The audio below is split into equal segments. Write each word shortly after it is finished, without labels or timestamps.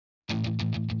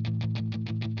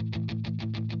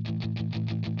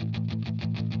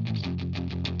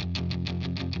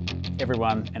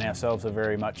everyone and ourselves are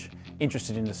very much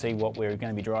interested in to see what we're going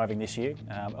to be driving this year.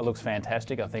 It looks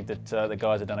fantastic. I think that the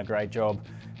guys have done a great job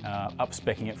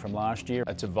up-speccing it from last year.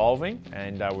 It's evolving,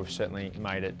 and we've certainly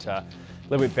made it a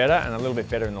little bit better, and a little bit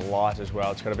better in the light as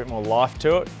well. It's got a bit more life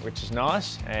to it, which is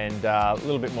nice, and a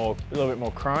little bit more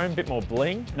chrome, a bit more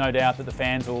bling. No doubt that the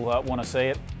fans will want to see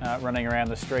it running around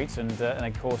the streets and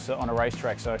of course on a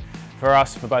racetrack. So for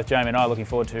us, for both Jamie and I, looking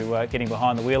forward to getting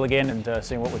behind the wheel again and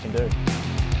seeing what we can do.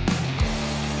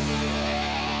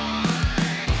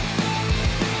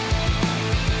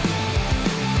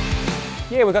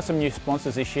 Yeah, we've got some new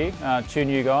sponsors this year, two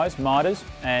new guys, Midas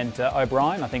and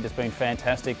O'Brien. I think it's been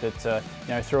fantastic that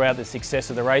throughout the success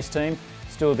of the race team,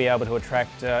 still be able to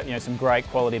attract some great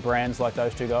quality brands like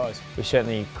those two guys. We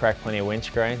certainly cracked plenty of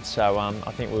windscreens, so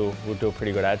I think we'll do a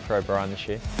pretty good ad for O'Brien this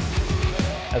year.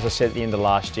 As I said at the end of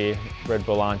last year, Red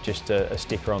Bull aren't just a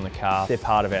sticker on the car. They're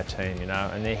part of our team,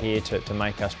 and they're here to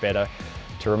make us better,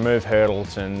 to remove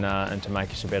hurdles and to make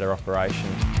us a better operation.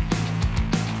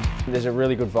 There's a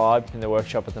really good vibe in the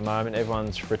workshop at the moment.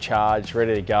 Everyone's recharged,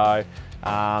 ready to go.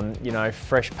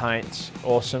 Fresh paint's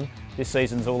awesome. This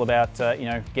season's all about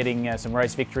getting some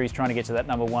race victories, trying to get to that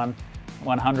number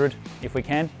 100 if we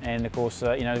can, and of course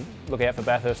look out for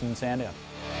Bathurst and Sandown.